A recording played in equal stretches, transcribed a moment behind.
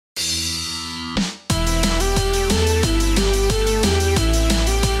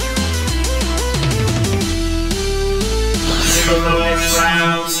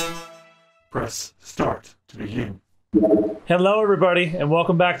Hello everybody, and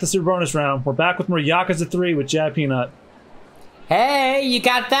welcome back to Super Bonus Round. We're back with more Yakuza 3 with Jab Peanut. Hey, you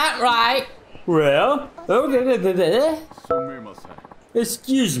got that right. Well,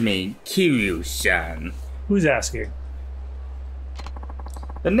 excuse me, Kiryu-san. Who's asking?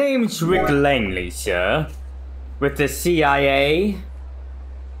 The name's Rick Langley, sir. With the CIA.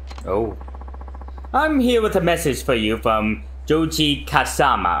 Oh. I'm here with a message for you from Joji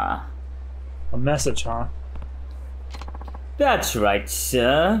Kasama. A message, huh? That's right,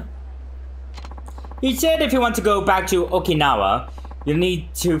 sir. He said if you want to go back to Okinawa, you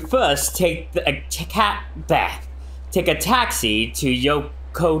need to first take a taxi to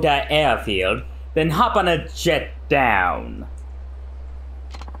Yokota Airfield, then hop on a jet down.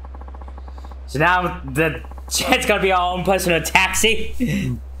 So now the jet's gonna be our own personal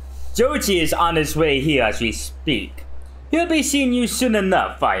taxi? Joji is on his way here as we speak. He'll be seeing you soon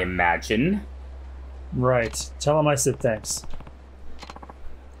enough, I imagine. Right. Tell him I said thanks.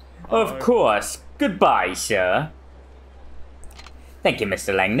 Of course. Goodbye, sir. Thank you,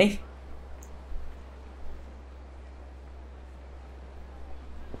 Mr. Langley.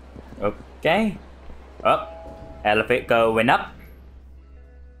 Okay. Up. Elevator going up.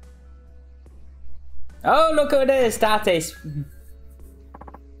 Oh, look at this. That is...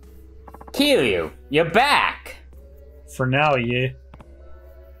 Kiryu, you're back. For now, yeah.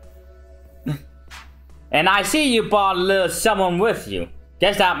 And I see you brought a little someone with you.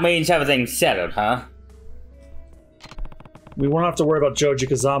 Guess that means everything's settled, huh? We won't have to worry about Joji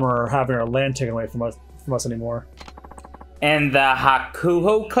Kazama or having our land taken away from us anymore. And the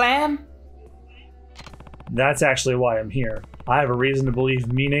Hakuho clan? That's actually why I'm here. I have a reason to believe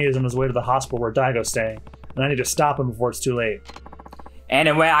Mine is on his way to the hospital where Daigo's staying, and I need to stop him before it's too late.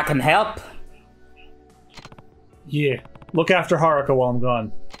 Anywhere I can help? Yeah. Look after Haruka while I'm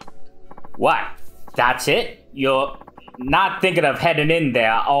gone. What? That's it? You're not thinking of heading in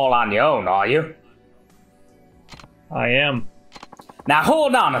there all on your own, are you? I am. Now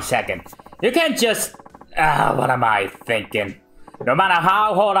hold on a second. You can't just... what am I thinking? No matter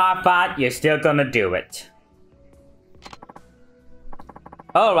how hard I fight, you're still gonna do it.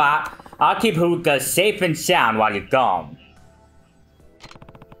 Alright, I'll keep Haruka safe and sound while you're gone.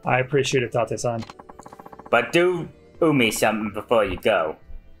 I appreciate it, Tate-san. But do owe me something before you go.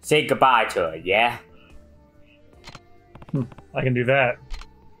 Say goodbye to her, yeah? I can do that.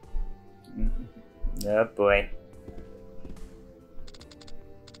 Oh boy.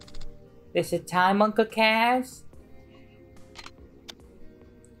 Is it time, Uncle Kaz?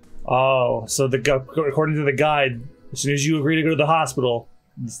 Oh, so according to the guide, as soon as you agree to go to the hospital,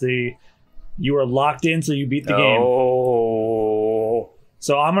 you are locked in till you beat the game. Oh.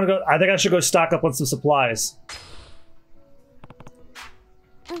 So I'm gonna go. I think I should go stock up on some supplies.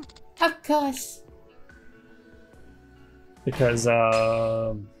 Of course. Because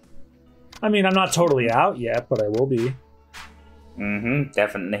I mean, I'm not totally out yet, but I will be. Mm-hmm,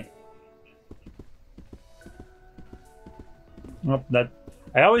 definitely. Oh,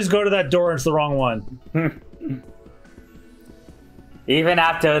 I always go to that door and it's the wrong one. Even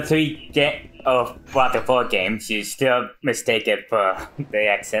after 4 games, you still mistake it for the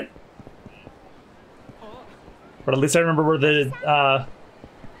exit. But at least I remember where the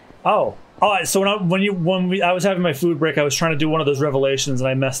oh, so when I was having my food break, I was trying to do one of those revelations and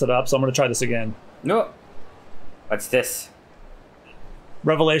I messed it up, so I'm gonna try this again. No. What's this?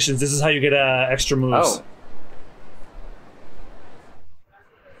 Revelations. This is how you get extra moves. Oh.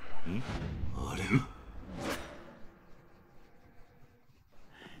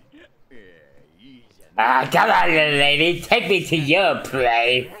 Come on, little lady. Take me to your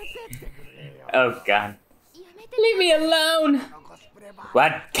place. Oh, God. Leave me alone.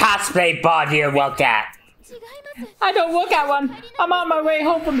 What cosplay bar do you work at? I don't work at one. I'm on my way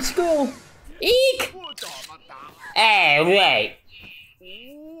home from school. Eek! Hey, wait.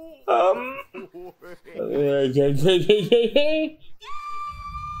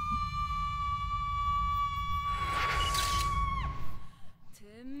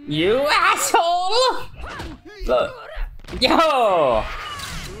 You asshole! Look. Yo!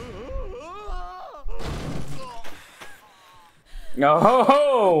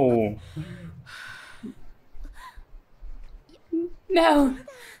 Oh! No!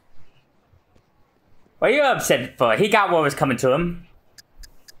 What are you upset for? He got what was coming to him.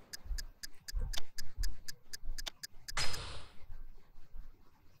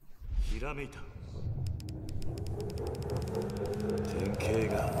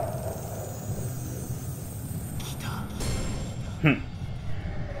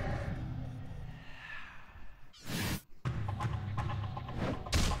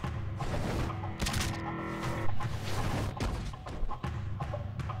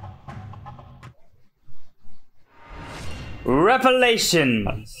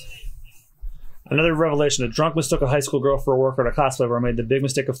 Revelations. Another revelation. A drunk mistook a high school girl for a worker at a cosplay bar and made the big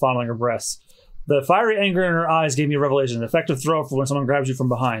mistake of fondling her breasts. The fiery anger in her eyes gave me a revelation. An effective throw for when someone grabs you from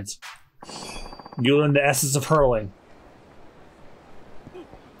behind. You learn the essence of hurling.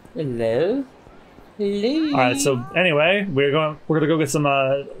 Hello? Hello? Alright, so anyway, we're gonna go get some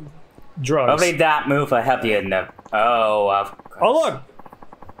drugs. Hopefully that move will help you in the... Oh, of course. Oh, look!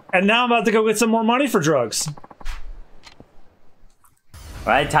 And now I'm about to go get some more money for drugs.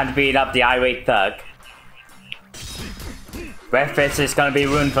 Right, time to beat up the irate thug. Breakfast is gonna be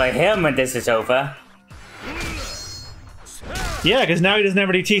ruined for him when this is over. Yeah, because now he doesn't have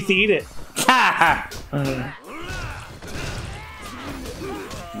any teeth to eat it. Ha!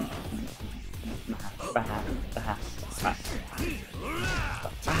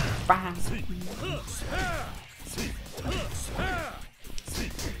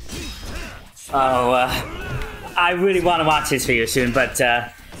 I really want to watch this video soon, but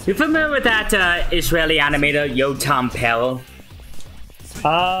you familiar with that Israeli animator Yotam Peril?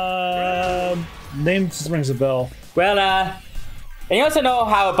 Name just rings a bell. Well, and you also know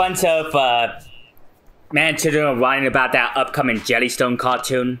how a bunch of man children are whining about that upcoming Jellystone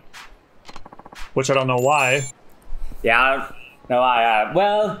cartoon? Which I don't know why. Yeah, I don't know why.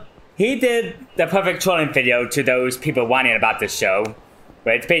 Well, he did the perfect trolling video to those people whining about this show.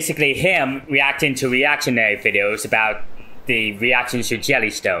 Where it's basically him reacting to reactionary videos about the reactions to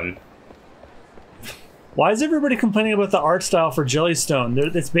Jellystone. Why is everybody complaining about the art style for Jellystone?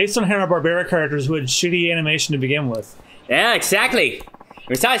 It's based on Hanna-Barbera characters who had shitty animation to begin with. Yeah, exactly.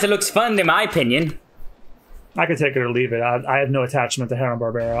 Besides, it looks fun in my opinion. I could take it or leave it. I have no attachment to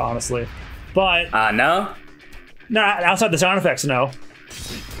Hanna-Barbera, honestly. But... no? Nah, outside the sound effects, no.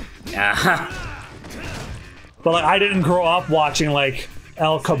 But, like, I didn't grow up watching, like,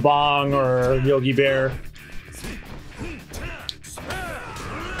 El Kabong or Yogi Bear.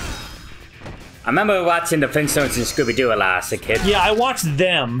 I remember watching the Flintstones and Scooby-Doo a lot as a kid. Yeah, I watched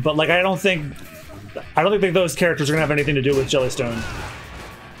them, but, like, I don't think those characters are gonna have anything to do with Jellystone.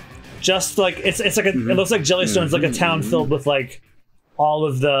 Just like it's like it looks like Jellystone's like a town filled with like all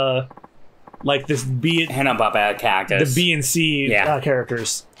of the like this B Hanna-Barbera characters, the B and C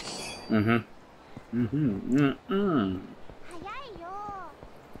characters. Okay.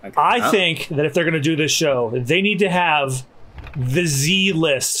 I think that if they're gonna do this show, they need to have the Z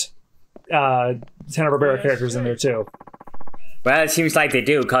list Hanna-Barbera characters in there too. Well, it seems like they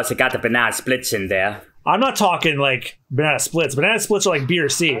do, because they got the Banana Splits in there. I'm not talking like Banana Splits. Banana Splits are like B or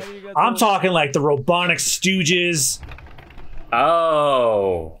C. I'm talking like the Robonic Stooges.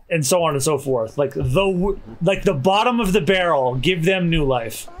 Oh. And so on and so forth. Like the bottom of the barrel, give them new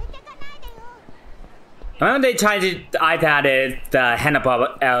life. Remember they tried to add the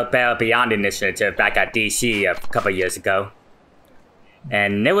Hanna-Barbera Beyond initiative back at DC a couple years ago.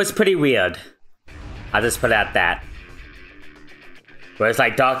 And it was pretty weird. I'll just put it at that. Where it's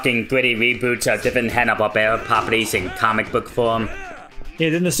like docking gritty reboots of different Hanna-Barbera properties in comic book form. Yeah,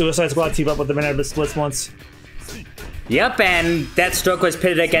 didn't the Suicide Squad team up with the Banana Splits once? Yep, and Deathstroke was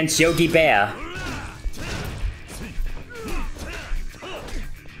pitted against Yogi Bear.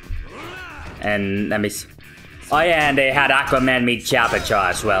 And let me see. Oh yeah, and they had Aquaman meet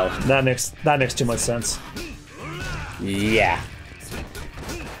Jabberjaw as well. That makes too much sense. Yeah.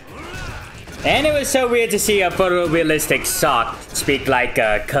 And it was so weird to see a photorealistic sock speak like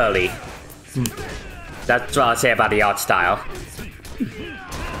Curly. That's what I'll say about the art style.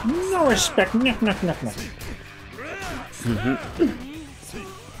 No respect.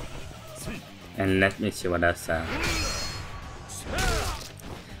 And let me see what else.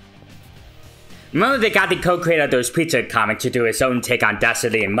 Remember they got the co-creator of those Preacher comics to do his own take on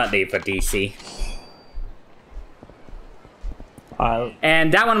Dastardly and Muttley for DC.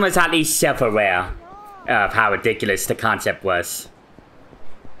 And that one was at least self-aware of how ridiculous the concept was.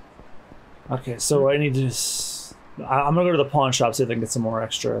 Okay, so I need to I'm gonna go to the pawn shop, see if I can get some more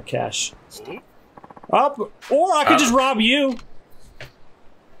extra cash. Up, or I could just rob you.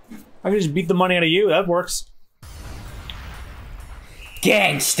 I could just beat the money out of you. That works.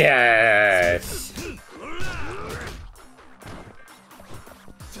 Gangsters!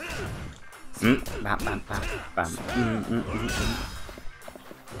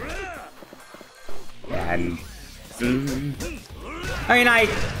 And I mean, I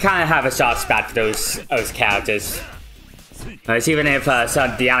kind of have a soft spot for those characters. Even if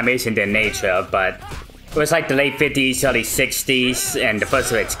some of the animation didn't age well, but it was like the late 50s, early 60s, and the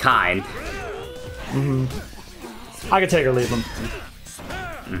first of its kind. I could take or leave them.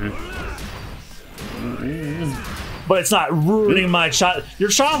 But it's not ruining my child. Your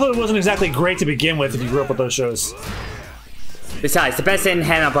childhood wasn't exactly great to begin with if you grew up with those shows. Besides, the best in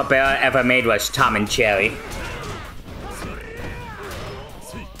Hanna-Barbera ever made was Tom and Jerry.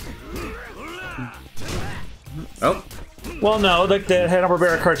 Oh. Well, no, like the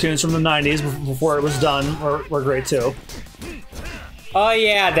Hanna-Barbera cartoons from the 90s before it was done were great too. Oh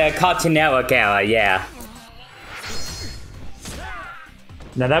yeah, the Cartoon Network era, yeah.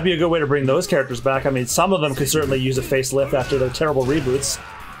 Now that'd be a good way to bring those characters back. I mean, some of them could certainly use a facelift after their terrible reboots.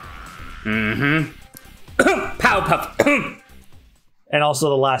 Mm-hmm. Powerpuff. And also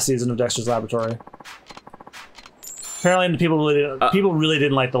the last season of Dexter's Laboratory. Apparently, people really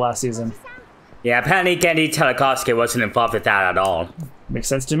didn't like the last season. Yeah, apparently Gendy Tartakovsky wasn't involved with that at all. Makes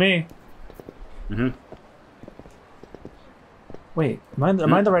sense to me. Mm-hmm. Wait, am I in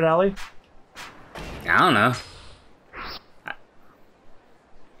the right alley? I don't know.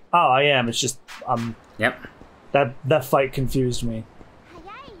 Oh, I am. It's just Yep. That fight confused me.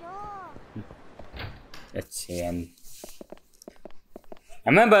 Let's see. I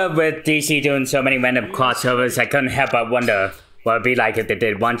remember with DC doing so many random crossovers, I couldn't help but wonder what it'd be like if they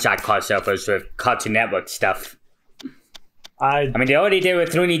did one-shot crossovers with Cartoon Network stuff. I mean, they already did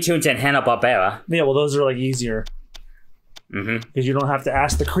with Looney Tunes and Hanna-Barbera. Yeah, well, those are like easier. Mm-hmm. Because you don't have to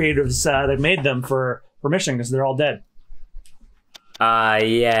ask the creators that made them for permission, because they're all dead.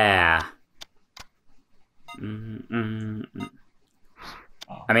 Yeah. Mm-hmm.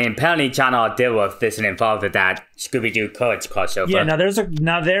 I mean, apparently John Dilworth isn't involved with that Scooby-Doo Courage crossover. Yeah, there is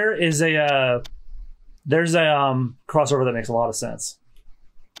a crossover that makes a lot of sense.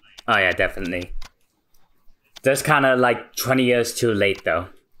 Oh yeah, definitely. That's kind of like 20 years too late, though.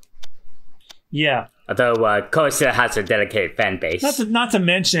 Yeah. Although Courage still has a dedicated fan base. Not to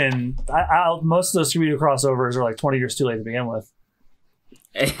mention, most of those Scooby-Doo crossovers are like 20 years too late to begin with.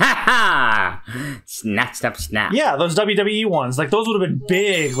 Snap, snap, snap. Yeah, those WWE ones, like those would have been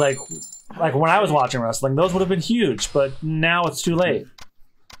big, like when I was watching wrestling, those would have been huge, but now it's too late.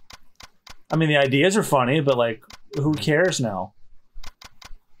 I mean, the ideas are funny, but like, who cares now?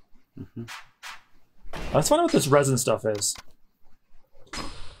 Mm-hmm. Let's find out what this resin stuff is.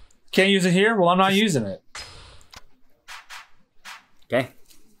 Can't use it here? Well, I'm not using it. Okay.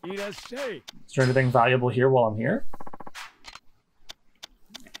 Is there anything valuable here while I'm here?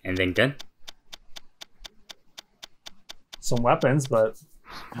 Anything good? Some weapons, but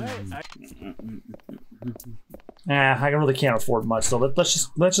I really can't afford much. So let's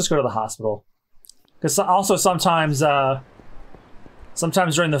just go to the hospital. Because also sometimes during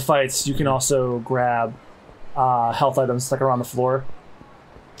the fights you can also grab health items that are on the floor.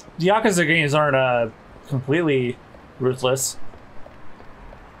 The Yakuza games aren't completely ruthless.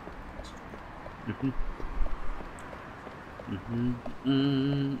 Mm-hmm.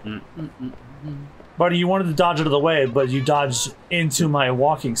 Buddy, you wanted to dodge out of the way, but you dodged into my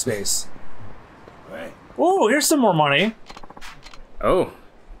walking space. Oh, here's some more money. Oh.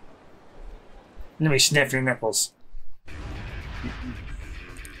 Let me sniff your nipples.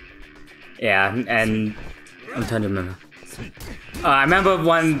 Yeah, and I'm trying to remember. I remember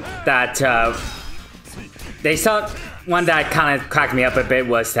one that they saw one that kind of cracked me up a bit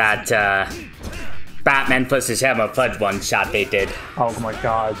was that Batman vs. Hammer Flood one shot they did. Oh my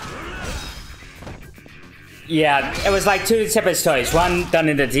god. Yeah, it was like two separate stories. One done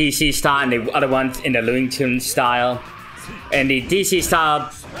in the DC style and the other one in the Looney Tunes style. And the DC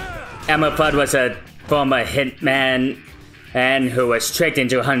style, Hammer Flood was a former hitman and who was tricked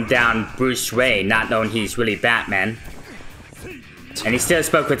into hunting down Bruce Wayne, not knowing he's really Batman. And he still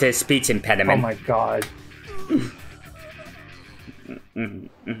spoke with his speech impediment. Oh my god.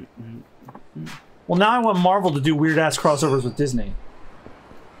 Well, now I want Marvel to do weird-ass crossovers with Disney.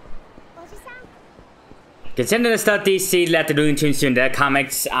 Considering the stuff DC let the Looney Tunes do in their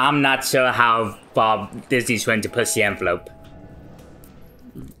comics, I'm not sure how far Disney's going to push the envelope.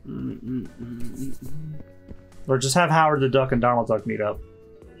 Or just have Howard the Duck and Donald Duck meet up.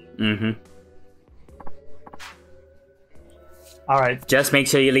 Mm-hmm. Alright. Just make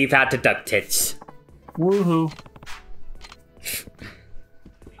sure you leave out the duck tits. Woohoo.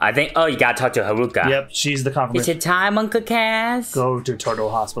 I think, oh, you gotta talk to Haruka. Yep, she's the confirmation. Is it time, Uncle Cass? Go to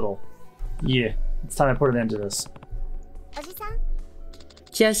Turtle Hospital. Yeah, it's time I put an end to this.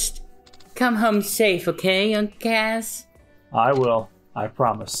 Just come home safe, okay, Uncle Cass? I will. I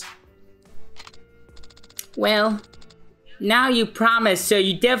promise. Well, now you promise, so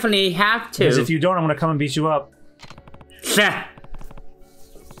you definitely have to. Because if you don't, I'm gonna come and beat you up.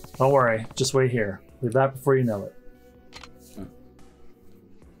 Don't worry, just wait here. We'll be back before you know it.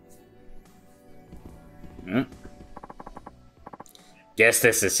 Guess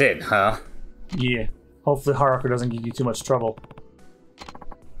this is it, huh? Yeah. Hopefully Haruka doesn't give you too much trouble.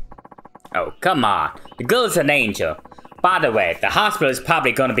 Oh, come on. The girl's an angel. By the way, the hospital is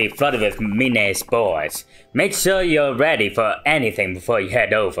probably going to be flooded with mine spores. Make sure you're ready for anything before you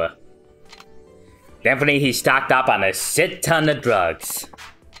head over. Definitely he's stocked up on a shit ton of drugs.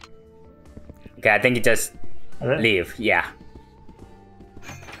 Okay, I think he just leave, yeah.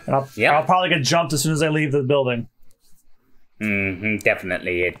 And I'll probably get jumped as soon as I leave the building.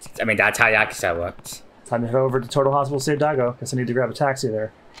 Definitely. I mean, that's how Yakuza works. Time to head over to Total Hospital Save Daigo. Guess I need to grab a taxi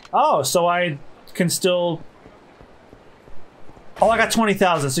there. Oh, so I can still... Oh, I got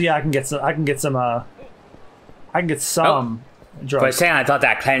 20,000, so yeah, I can get some, drugs. For a second, I thought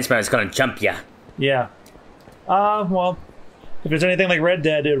that clansman was gonna jump ya. Yeah. Well, if there's anything like Red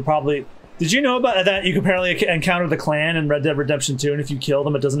Dead, it would probably... Did you know about that? You can apparently encounter the clan in Red Dead Redemption 2, and if you kill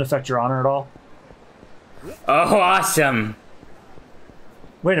them, it doesn't affect your honor at all. Oh, awesome.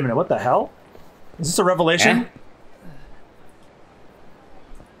 Wait a minute, what the hell? Is this a revelation?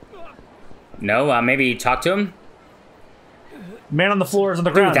 No, maybe talk to him? Man on the floor is on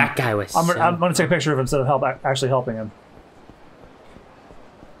the ground. Dude, that guy was I'm gonna take a picture of him instead of actually helping him.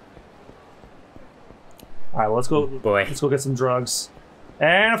 Alright, well, let's go. Boy. Let's go get some drugs.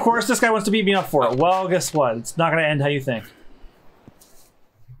 And of course, this guy wants to beat me up for it. Well, guess what? It's not gonna end how you think.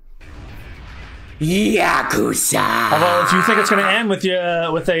 Yakuza! Although, if you think it's gonna end with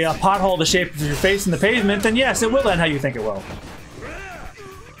a pothole the shape of your face in the pavement, then yes, it will end how you think it will.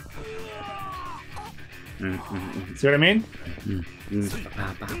 See what I mean?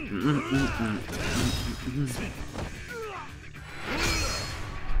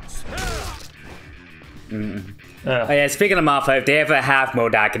 Oh yeah, speaking of Martha, if they ever have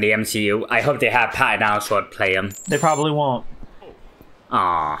MODOK in the MCU, I hope they have Patton Oswalt play him. They probably won't.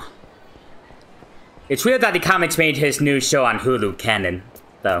 Aww. It's weird that the comics made his new show on Hulu canon,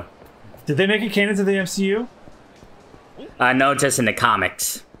 though. Did they make it canon to the MCU? No, just in the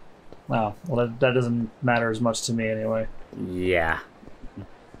comics. Oh, well, that doesn't matter as much to me anyway. Yeah.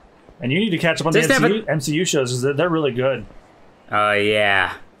 And you need to catch up on the MCU shows, because they're really good. Oh,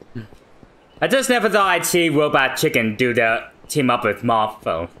 yeah. I just never thought I'd see Robot Chicken do the team up with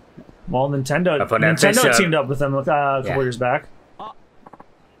Marvel. Well, Nintendo teamed up with them a couple years back.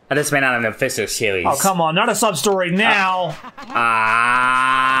 I just meant on an official series. Oh, come on, not a sub-story now!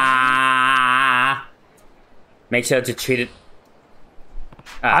 Make sure to treat it...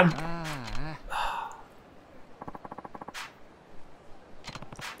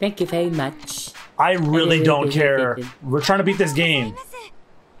 Thank you very much. I really don't care. We're trying to beat this game.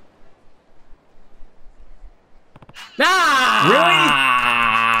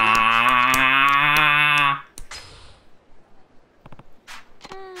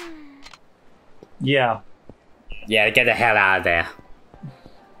 Yeah. Yeah, get the hell out of there.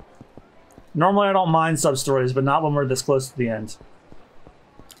 Normally I don't mind sub-stories, but not when we're this close to the end.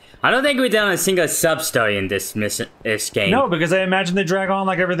 I don't think we've done a single sub-story in this game. No, because I imagine they drag on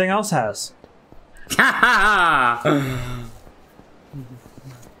like everything else has.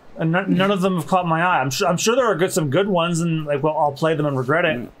 And none of them have caught my eye. I'm sure there are some good ones, and like, well, I'll play them and regret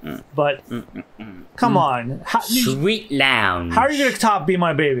it. But come on, Sweet Lounge. How are you gonna top Be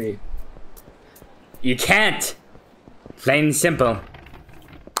My Baby? You can't. Plain and simple.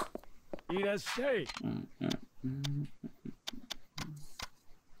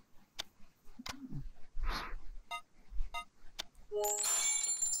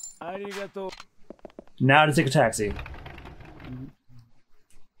 Now to take a taxi.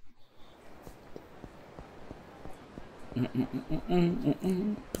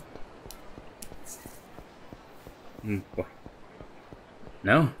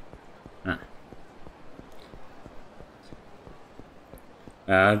 No?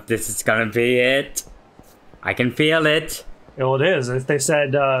 This is gonna be it. I can feel it. Well, it is. If they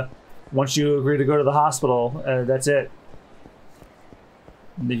said, once you agree to go to the hospital, that's it.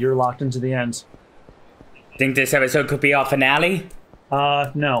 You're locked into the end. Think this episode could be our finale?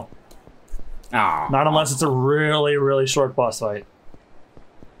 No. Aww. Not unless it's a really, really short boss fight.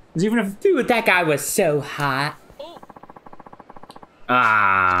 Because even if... Dude, that guy was so hot.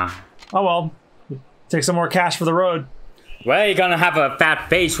 Oh well. Take some more cash for the road. Well, you're gonna have a fat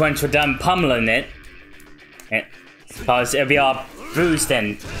face once you're done pummeling it. Because it'll be all bruised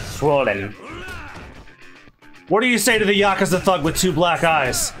and swollen. What do you say to the Yakuza thug with 2 black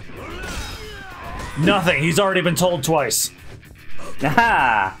eyes? Nothing. He's already been told twice.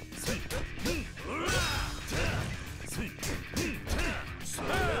 Aha!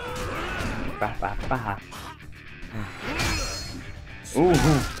 Ooh.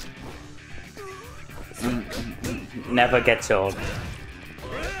 Never gets old.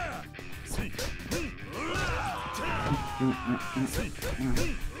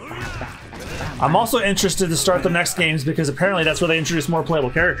 I'm also interested to start the next games because apparently that's where they introduce more playable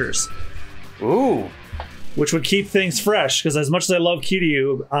characters. Ooh. Which would keep things fresh, because as much as I love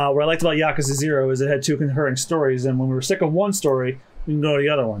Kiryu, what I liked about Yakuza 0 is it had two concurring stories, and when we were sick of one story, we can go to the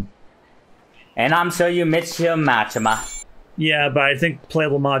other one. And I'm sure you miss your Majima. Yeah, but I think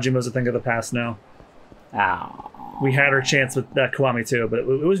playable Majima is a thing of the past now. Oh. We had our chance with that Kiwami too, but it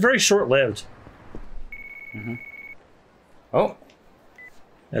was very short-lived. Oh.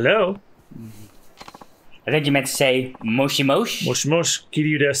 Hello? I think you meant to say Moshi Mosh. Moshi Moshi,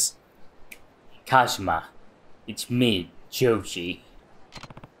 Kiryu desu. Kazuma, it's me, Joji.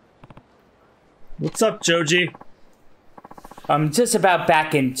 What's up, Joji? I'm just about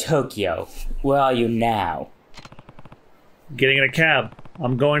back in Tokyo. Where are you now? Getting in a cab.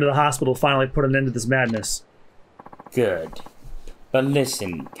 I'm going to the hospital to finally put an end to this madness. Good. But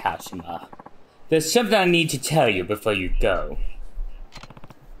listen, Kazuma. There's something I need to tell you before you go.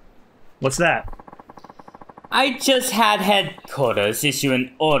 What's that? I just had headquarters issue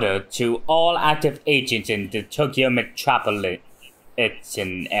an order to all active agents in the Tokyo metropolitan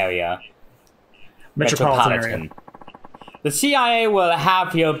area. Metropolitan area. The CIA will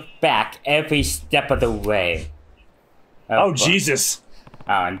have your back every step of the way. Oh, Jesus.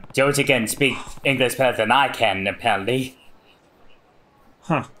 Joji can speak English better than I can, apparently.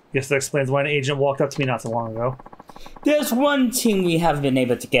 Huh. Guess that explains why an agent walked up to me not so long ago. There's one team we haven't been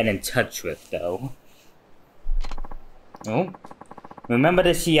able to get in touch with, though. Oh. Remember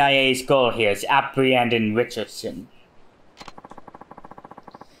the CIA's goal here is apprehending Richardson.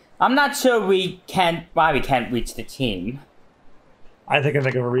 I'm not sure why we can't reach the team. I think of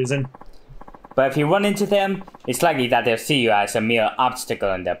a reason. But if you run into them, it's likely that they'll see you as a mere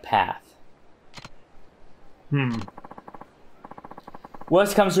obstacle in their path.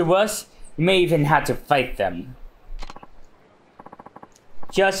 Worst comes to worst, you may even have to fight them.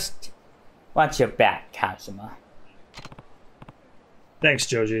 Just watch your back, Kazuma. Thanks,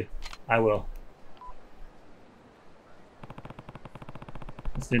 Joji. I will.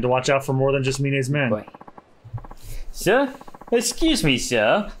 Just need to watch out for more than just Mine's men. Boy. Sir? Excuse me,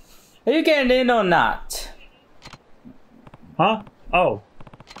 sir. Are you getting in or not? Huh? Oh.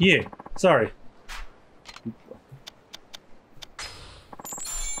 Yeah. Sorry.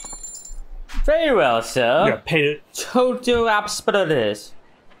 Very well, sir. You gotta pay to... Total opposite of this.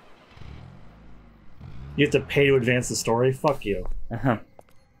 You have to pay to advance the story? Fuck you.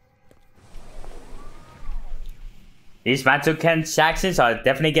 These microtransactions are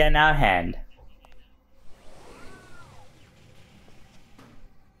definitely getting out of hand.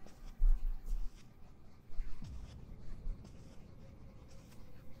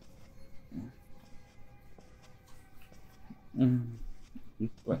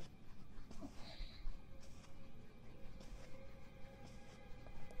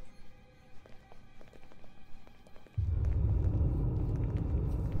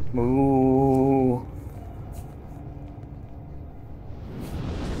 Ooh.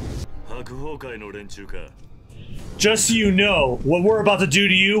 Just so you know, what we're about to do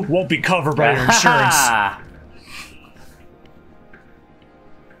to you won't be covered by your insurance.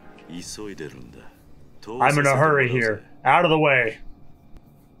 I'm in a hurry here. Out of the way.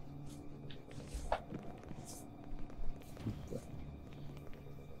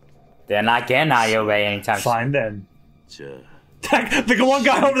 They're not getting out of your way anytime soon. Fine then. The one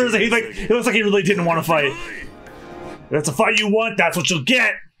guy over there, it looks like he really didn't want to fight. If that's a fight you want, that's what you'll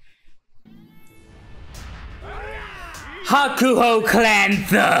get. Hakuho Clan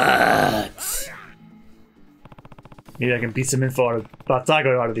Thugs! Maybe I can beat some info about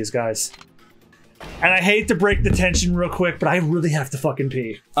Daigo out of these guys. And I hate to break the tension real quick, but I really have to fucking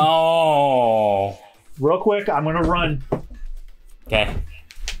pee. Oh. Real quick, I'm gonna run. Okay.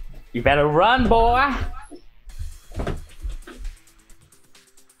 You better run, boy!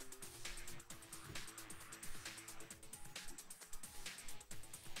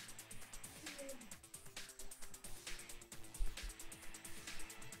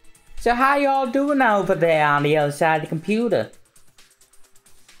 So how y'all doing over there on the other side of the computer?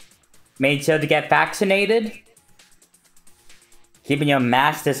 Made sure to get vaccinated? Keeping your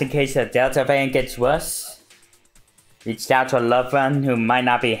mask just in case the Delta variant gets worse? Reached out to a loved one who might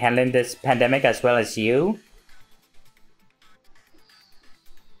not be handling this pandemic as well as you?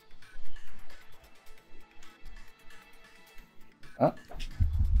 Oh.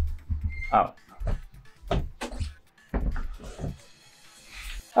 Oh.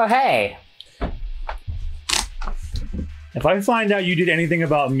 Oh, hey. If I find out you did anything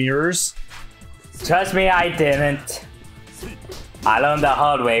about mirrors... Trust me, I didn't. I learned the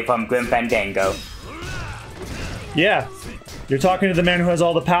hard way from Grim Fandango. Yeah. You're talking to the man who has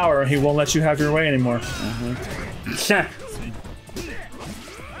all the power. He won't let you have your way anymore.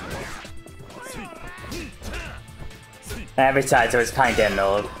 Besides, it was kind of getting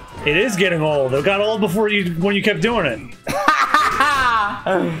old. It is getting old. It got old before when you kept doing it.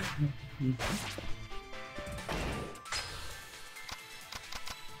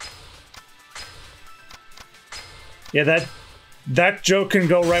 Yeah, that joke can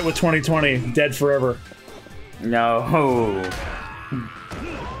go right with 2020. Dead forever. No.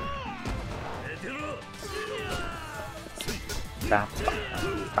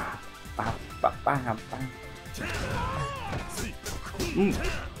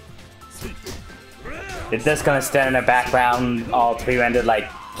 It's just gonna stand in the background, all pre-rendered like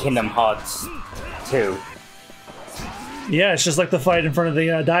Kingdom Hearts 2. Yeah, it's just like the fight in front of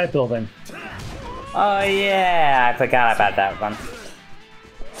the diet building. Oh yeah, I forgot about that one.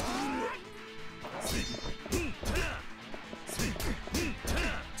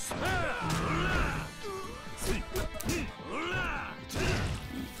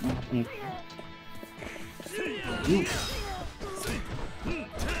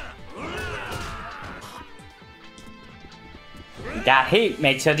 Got heat,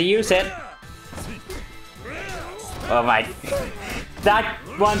 make sure to use it. Oh my. That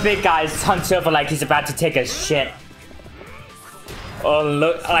one big guy is hunched over like he's about to take a shit. Or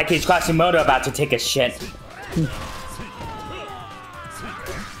look like he's Quasimodo about to take a shit.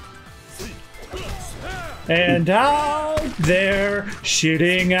 And out there,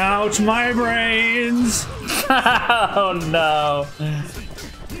 shitting out my brains. Oh no.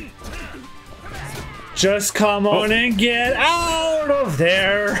 Just come on and get out of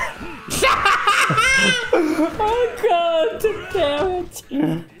there. Oh god, damn it.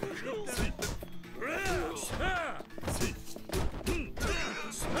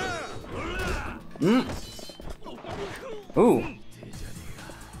 Ooh.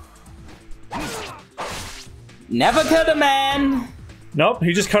 Never killed a man. Nope,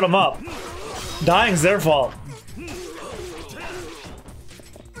 he just cut him up. Dying's their fault.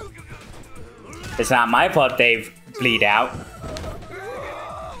 It's not my fault they bleed out.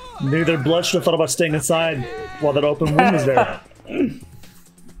 Maybe their blood should have thought about staying inside while that open wound was there.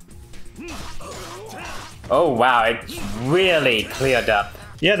 Oh wow, it really cleared up.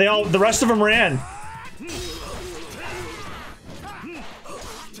 Yeah, the rest of them ran.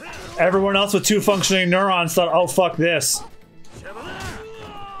 Everyone else with 2 functioning neurons thought, oh fuck this.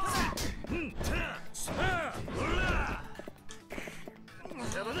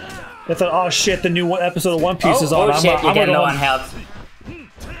 They thought, oh shit, the new episode of One Piece is on. Oh shit, you're getting low on health.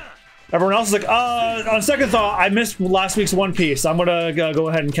 Everyone else is like, on second thought, I missed last week's One Piece. I'm gonna go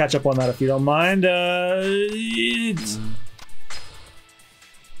ahead and catch up on that if you don't mind.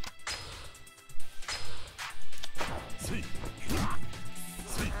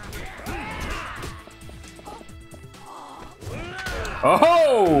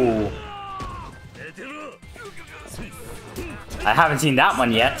 Oh! I haven't seen that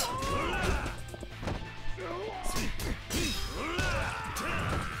one yet.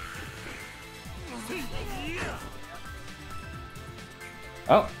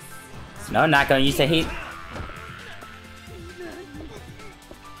 Oh. No, not gonna use the heat.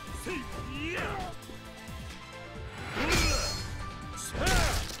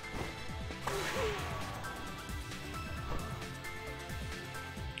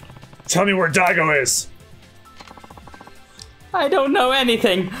 Tell me where Daigo is. I don't know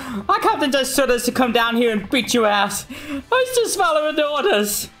anything. Our captain just told us to come down here and beat your ass. I was just following the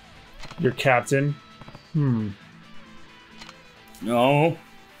orders. Your captain? No.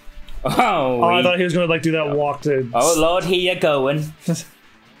 Oh, I thought he was gonna like do that walk to. Oh lord, here you going.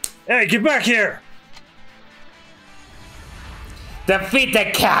 Hey, get back here! Defeat the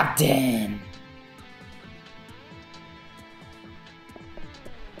captain.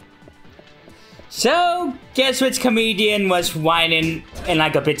 So, guess which comedian was whining in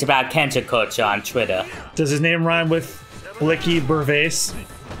like a bit about cancer culture on Twitter? Does his name rhyme with Blicky Bervase?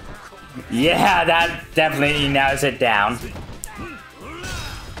 Yeah, that definitely narrows it down.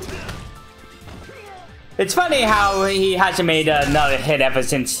 It's funny how he hasn't made another hit ever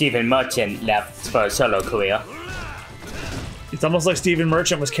since Stephen Merchant left for a solo career. It's almost like Stephen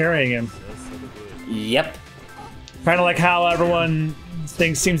Merchant was carrying him. Yep. Kind of like how everyone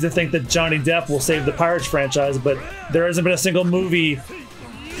seems to think that Johnny Depp will save the Pirates franchise, but there hasn't been a single movie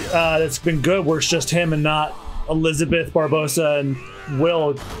that's been good where it's just him and not Elizabeth Barbosa and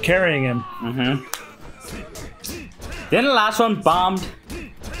Will carrying him. Didn't the last one bombed?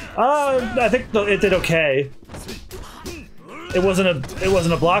 I think it did okay. It wasn't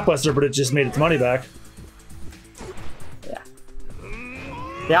a blockbuster, but it just made its money back.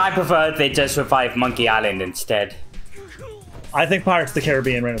 Yeah, I prefer if they just revive Monkey Island instead. I think Pirates of the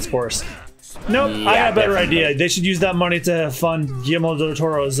Caribbean ran its course. Nope, Yeah, I got a better definitely. idea. They should use that money to fund Guillermo del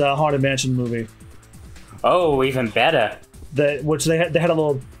Toro's Haunted Mansion movie. Oh, even better. Which they had a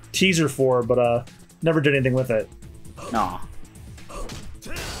little teaser for, but never did anything with it. No.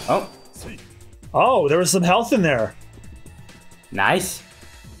 Oh, Oh, there was some health in there. nice.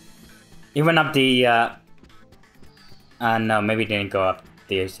 He went up the. No, maybe he didn't go up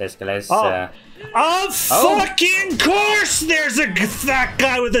the escalators. Fucking course! There's a fat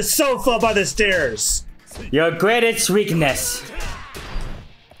guy with a sofa by the stairs. Your greatest weakness.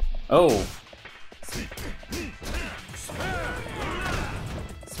 Oh.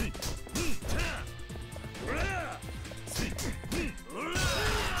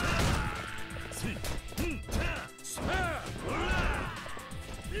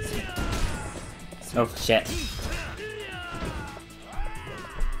 Oh shit.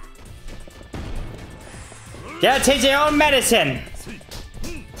 Gotta take your own medicine.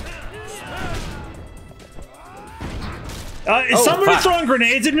 Is somebody fuck. throwing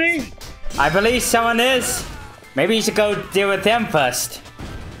grenades at me? I believe someone is. Maybe you should go deal with them first.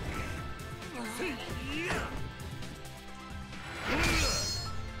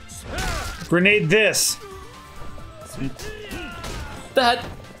 Grenade this. That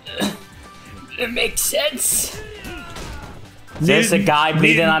it makes sense. There's a guy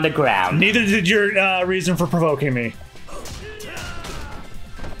bleeding on the ground. Neither did your reason for provoking me.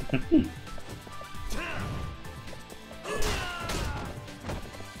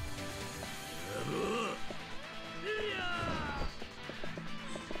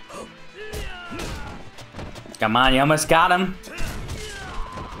 Come on, you almost got him.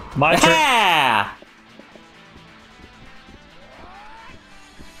 My turn. Yeah!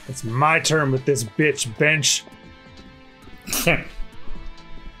 It's my turn with this bitch bench. The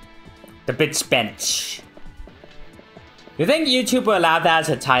bitch bench. You think YouTube will allow that as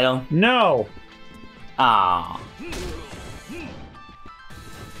a title? No. Ah.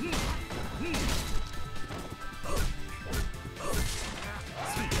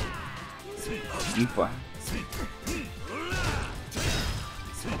 Boy.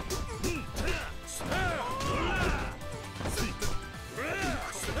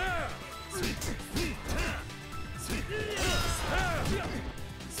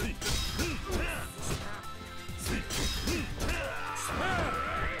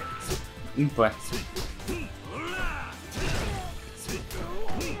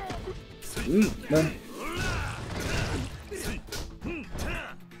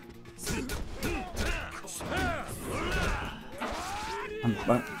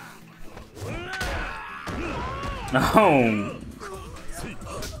 Oh.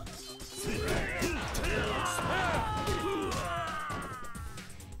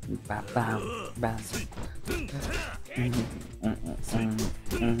 Bow, bow, bow.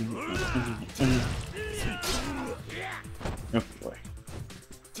 Oh boy.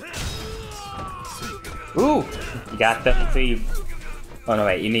 Ooh! You got 33. Oh no,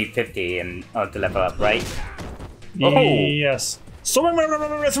 wait, you need 50 and to level up, right? Oh! Yes.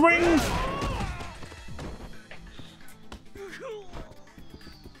 Swing!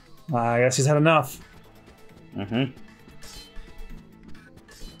 I guess he's had enough. Mm-hmm.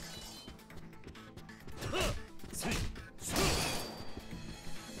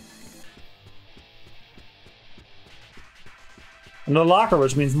 Another locker,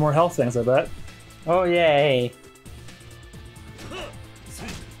 which means more health things, I bet. Oh, yay.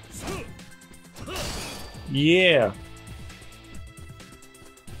 Yeah.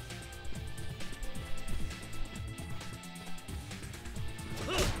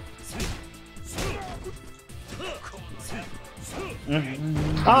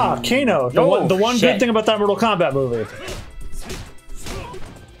 Ah, Kano. The one shit. good thing about that Mortal Kombat movie.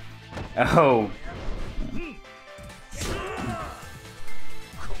 Oh.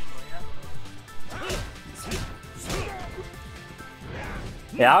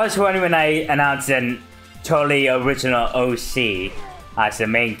 Yeah, I was wondering when I announced an totally original OC as the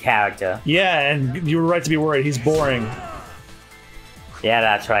main character. Yeah, and you were right to be worried. He's boring. Yeah,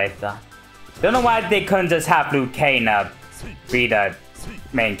 that's right. Don't know why they couldn't just have Liu Kang be the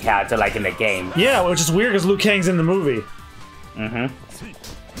main character like in the game. Yeah, which is weird because Liu Kang's in the movie. Mm-hmm.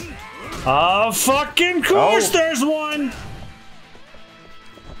 Fucking course Oh. there's one!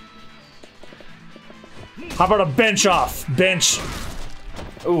 How about a bench off? Bench.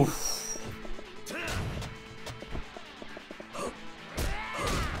 Oof.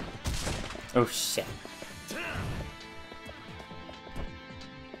 Oh shit.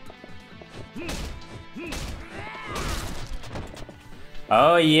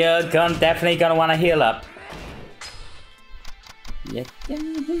 Oh, you're definitely gonna wanna heal up. Yeah.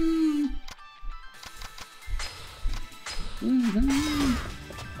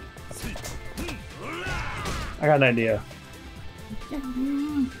 I got an idea.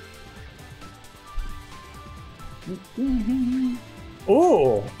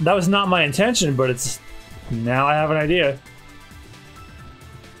 Ooh, that was not my intention, but it's... Now I have an idea.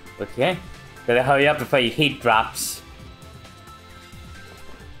 Okay. Better hurry up before your heat drops.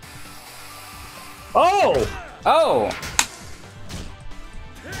 Oh! Oh!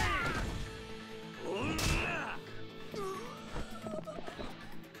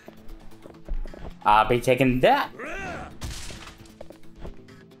 I'll be taking that.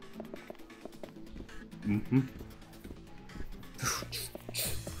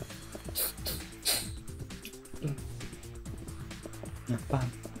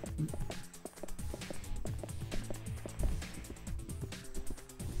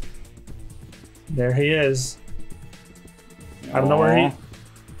 There he is. I don't know where he...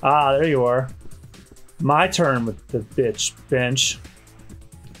 Ah, there you are. My turn with the bitch bench.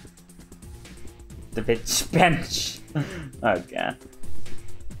 The bitch bench. Okay.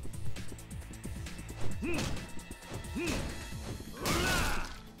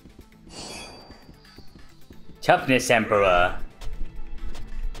 Toughness Emperor.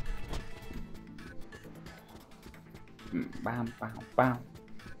 Bow, bow, bow.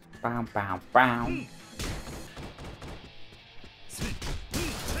 Bow, bow, bow.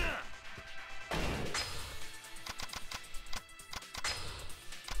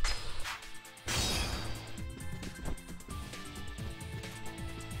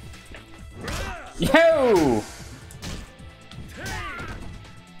 Yo!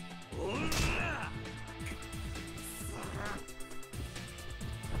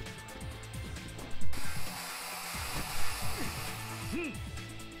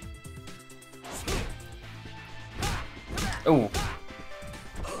 Ooh.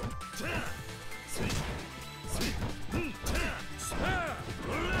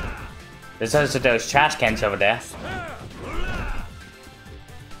 There's also those trash cans over there.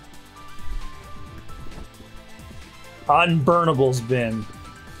 Unburnables bin.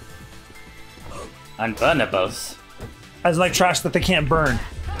 Unburnables? As like trash that they can't burn.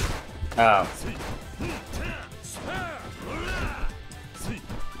 Oh.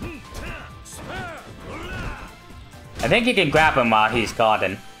 I think you can grab him while he's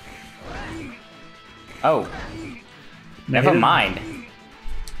guarding. Oh. Never mind.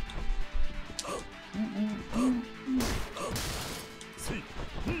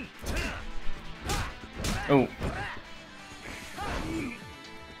 Oh.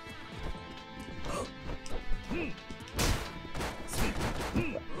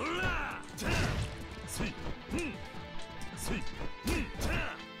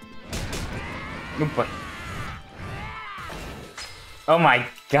 Oop. Oh my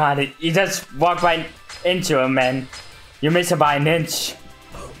god, you just walked right into him, man. You missed it by an inch.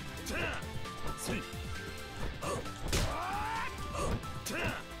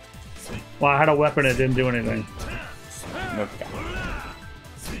 Well, I had a weapon, it didn't do anything. Okay.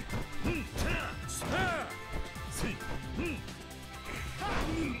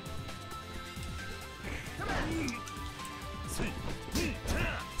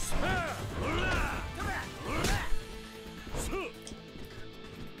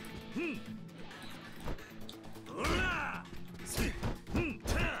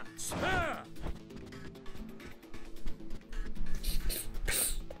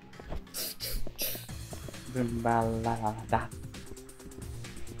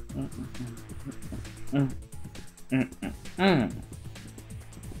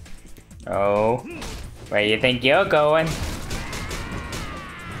 Oh, where you think you're going?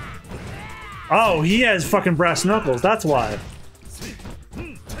 Oh, he has fucking brass knuckles, that's why.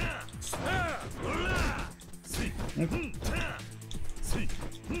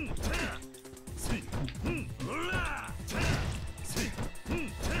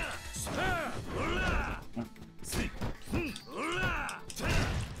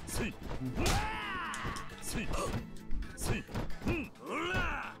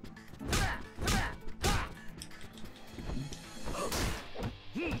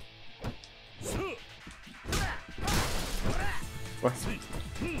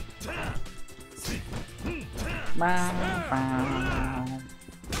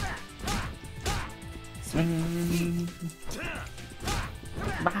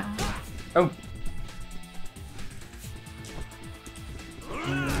 Oh.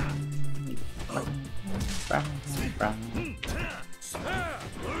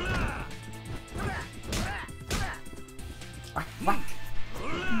 What?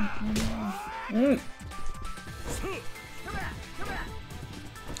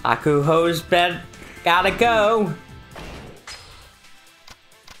 Akuho's bed gotta go.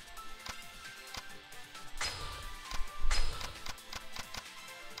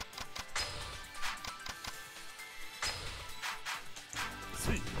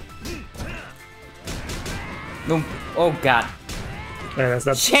 Oh god. Yeah, that's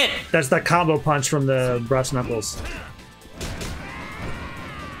that. Shit! That's that combo punch from the brass knuckles.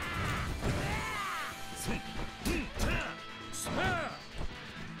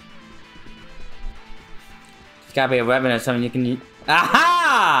 It's gotta be a weapon or something you can use.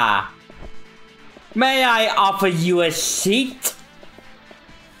 Aha! May I offer you a seat?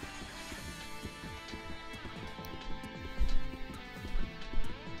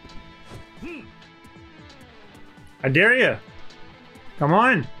 I dare you. Come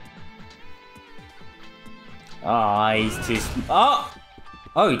on. Oh, he's too. Oh!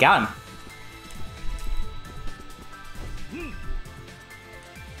 Oh, you got him.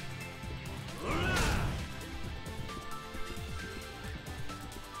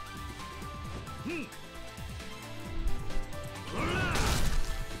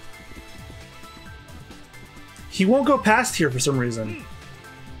 He won't go past here for some reason.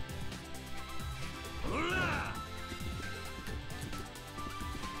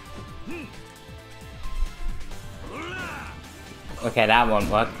 Okay, that won't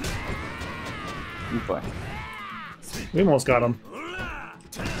work. Oh boy. We almost got him.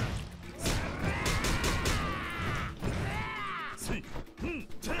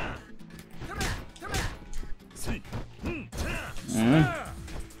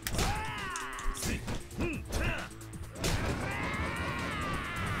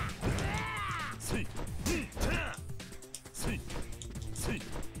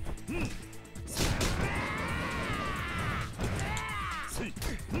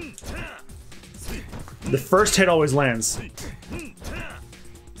 The first hit always lands.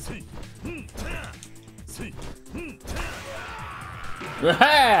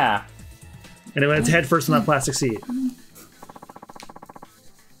 Yeah. And it lands head first on that plastic seat.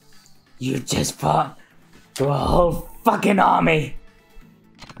 You just fought through a whole fucking army.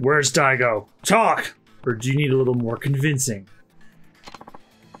 Where's Daigo? Talk! Or do you need a little more convincing?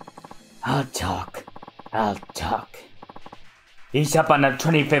 I'll talk. I'll talk. He's up on the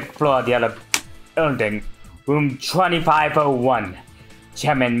 25th floor of the other building. Room 2501.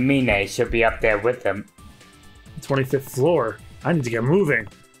 Chairman Mine should be up there with him. 25th floor. I need to get moving.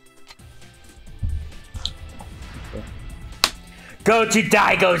 Go to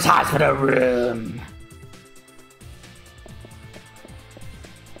Daigo's hospital room.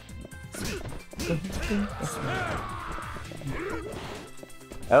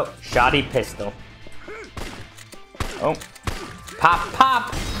 Oh, shoddy pistol. Oh. Pop,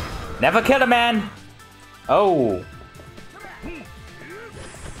 pop! Never kill a man! Oh.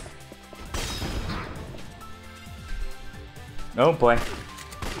 Oh boy.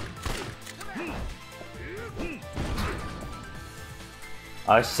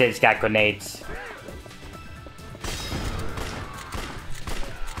 Oh shit, it's got grenades.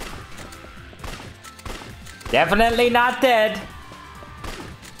 Definitely not dead.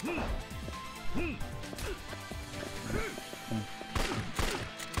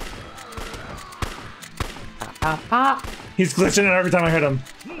 Pop, pop, pop. He's glitching it every time I hit him.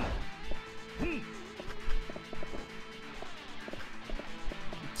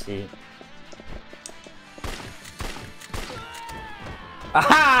 Let's see.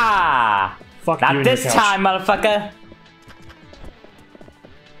 Aha! Fuck you Not and this your couch. time, motherfucker.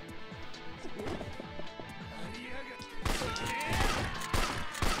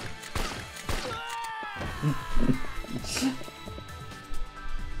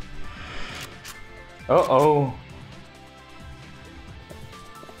 Uh-oh.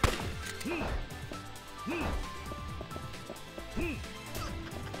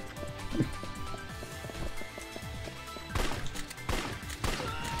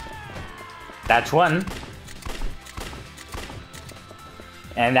 That's one.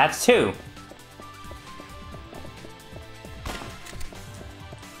 And that's two.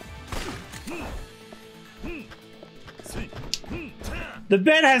 The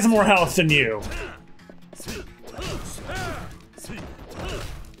bed has more health than you.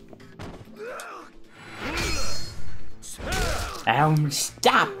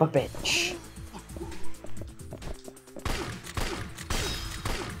 Stop a bitch.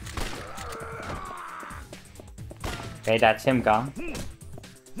 Okay, that's him gone.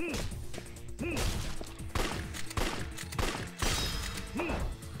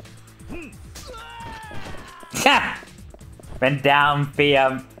 Ha! Went down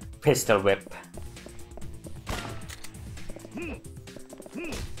via pistol whip.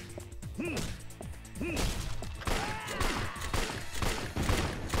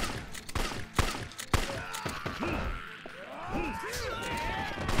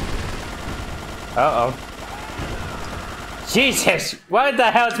 Uh-oh. Jesus! What the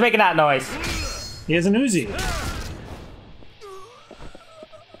hell is making that noise? He has an Uzi.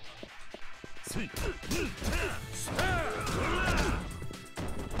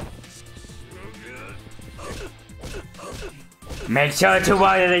 Make sure to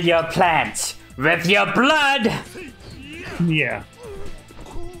water your plants with your blood! Yeah.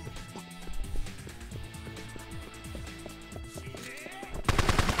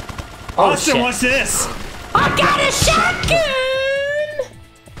 Oh, Austin, shit. what's this? I got a shotgun!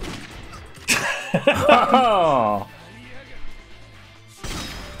 Oh.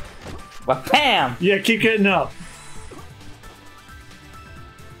 Well, bam! Yeah, keep getting up.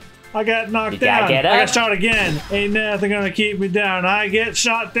 I got knocked You gotta down. get I got up. shot again. Ain't nothing gonna keep me down. I get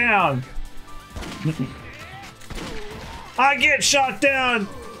shot down. I get shot down.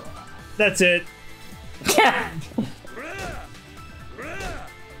 That's it.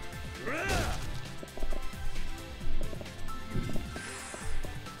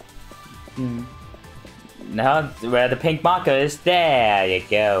 No, where the pink marker is, there you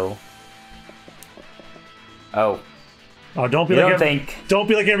go. Oh, Oh, don't be you like don't think? don't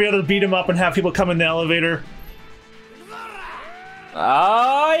be like every other beat 'em up and have people come in the elevator.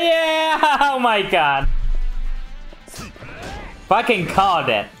 Oh yeah! Oh my god! Fucking called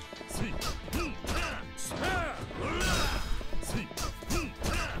it.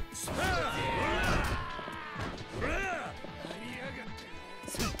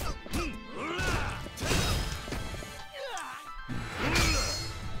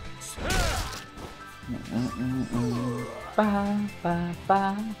 Ba, ba,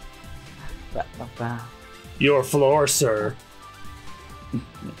 ba. Ba, ba, ba. Your floor, sir.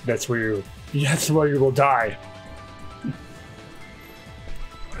 That's where you will die.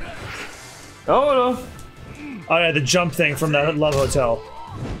 Oh no! Oh yeah, the jump thing from that Love Hotel.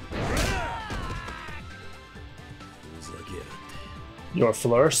 Your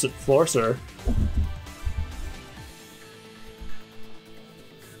floor, sir.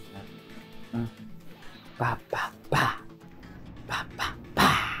 Ba, ba, ba. Ba, ba, ba.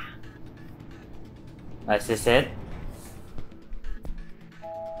 Is this it?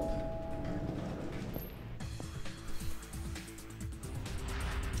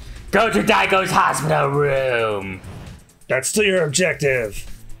 Go to Daigo's hospital room! That's still your objective.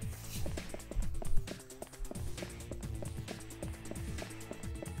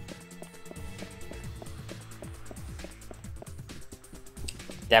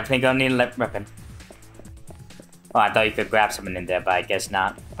 Definitely gonna need a weapon. Oh, I thought you could grab someone in there, but I guess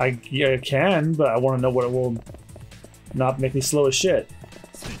not. I can, but I want to know what it will not make me slow as shit.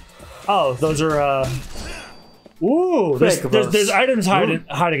 Oh, those are ooh, there's items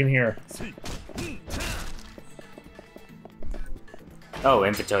hiding in here. Oh,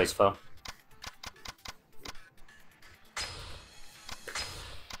 inventory's full.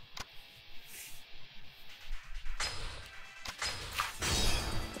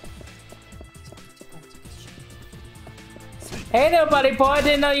 Hey there, buddy boy. I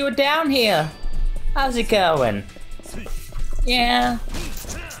didn't know you were down here. How's it going? Yeah.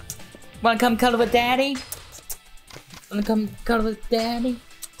 Wanna come cuddle with daddy? Wanna come cuddle with daddy?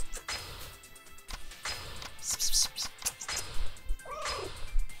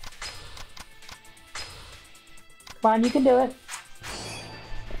 Come on, you can do it.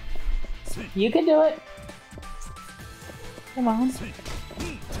 You can do it. Come on.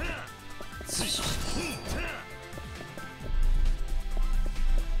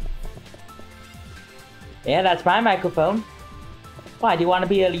 Yeah, that's my microphone. Why, do you want to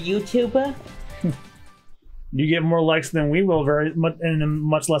be a YouTuber? You get more likes than we will very much in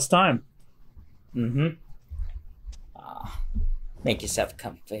much less time. Mm-hmm. Make yourself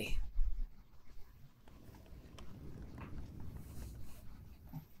comfy.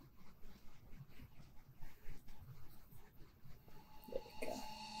 There you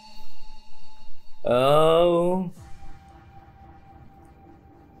go. Oh.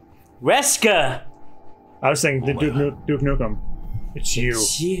 Reska! I was saying the Duke Nukem. It's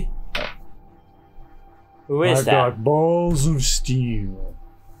you. Who is I've that? got balls of steel.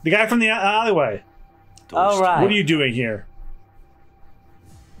 The guy from the alleyway. All right. What are you doing here?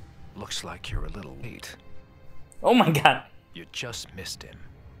 Looks like you're a little late. Oh my god. You just missed him.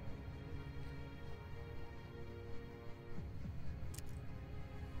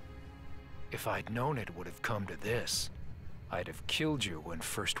 If I'd known it would have come to this, I'd have killed you when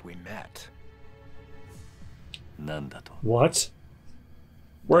first we met. What?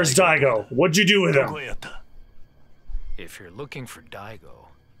 Where's Daigo? What'd you do with him? If you're looking for Daigo,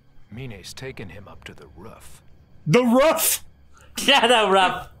 Mine's taken him up to the roof. The roof! Yeah, the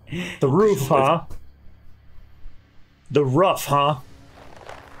roof. The roof, huh? The roof, huh?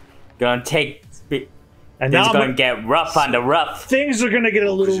 Gonna take. And Things now gonna get rough on the rough. things are gonna get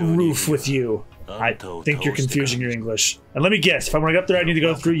a little roof with you. I think you're confusing your English. And let me guess, if I want to get up there, I need to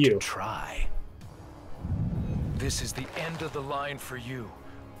go through you. Try. This is the end of the line for you,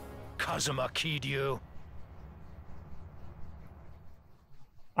 Kazuma Kiryu.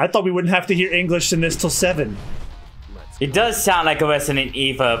 I thought we wouldn't have to hear English in this till 7. It does sound like a Resident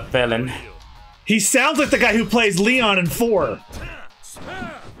Evil villain. He sounds like the guy who plays Leon in 4.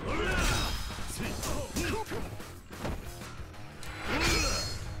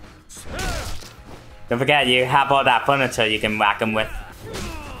 Don't forget, you have all that furniture you can whack him with.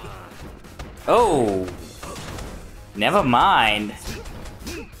 Oh. Never mind.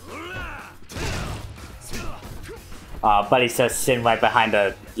 Oh, buddy's just sitting right behind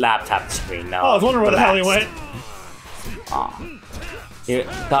the laptop screen now. Oh, I was wondering where the hell he went. Oh. He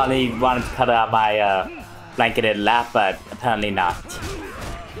thought he wanted to cut out my blanketed lap, but apparently not.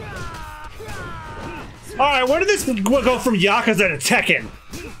 Alright, where did this go from Yakuza to Tekken?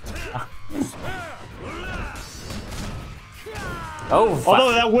 Oh, fuck.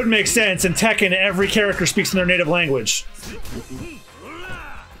 Although that would make sense. In Tekken, every character speaks in their native language.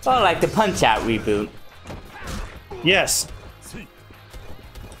 Oh, like the Punch-Out reboot. Yes.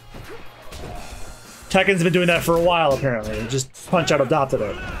 Tekken's been doing that for a while, apparently. Just Punch-Out adopted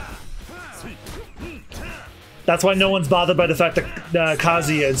it. That's why no one's bothered by the fact that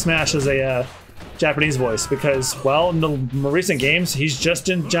Kazuya in Smash is a Japanese voice, because, well, in the more recent games, he's just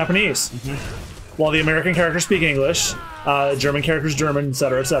in Japanese. While the American characters speak English, German characters German,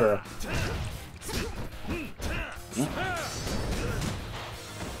 etc., etc.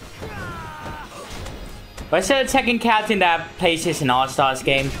 What's the Tekken captain that plays this in All-Stars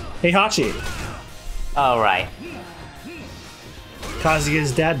game? Heihachi. Oh, right.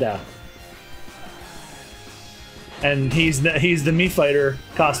 Kazuya's dada. And he's the Mii Fighter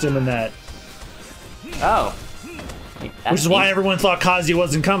costume in that. Oh. Which is why everyone thought Kazuya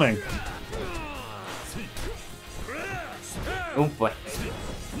wasn't coming. Oh boy.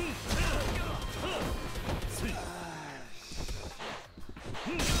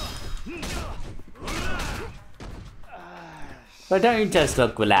 But don't you just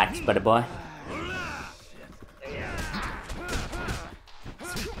look relaxed, buddy boy?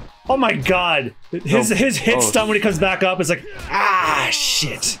 Oh my god! His hit stun when he comes back up is like, ah,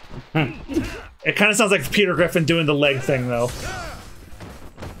 shit. It kind of sounds like Peter Griffin doing the leg thing, though.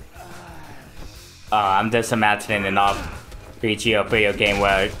 I'm just imagining an RPG or video game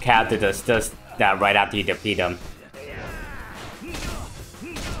where a character does that right after you defeat him.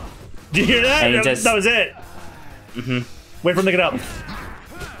 Did you hear that? And you That was it. Wait for him to get up.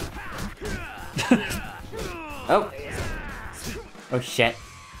 Oh. Oh shit.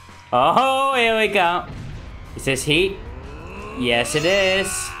 Oh, here we go. Is this heat? Yes, it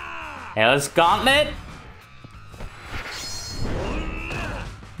is. Hell's Gauntlet.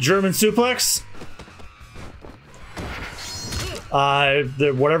 German suplex.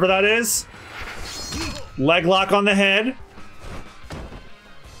 Whatever that is. Leg lock on the head.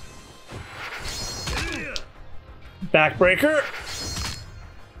 Backbreaker.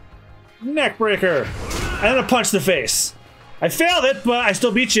 Neckbreaker. And a punch to the face. I failed it, but I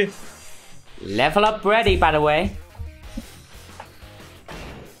still beat you. Level up ready, by the way.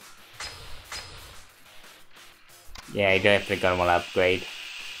 Yeah, you're definitely gonna want to upgrade.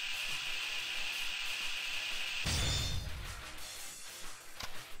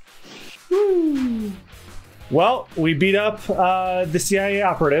 Woo. Well, we beat up the CIA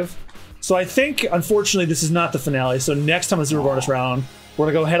operative. So I think, unfortunately, this is not the finale. So next time, as we bonus round, we're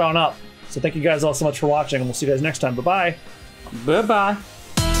gonna go head on up. So thank you guys all so much for watching, and we'll see you guys next time. Bye-bye. Bye-bye.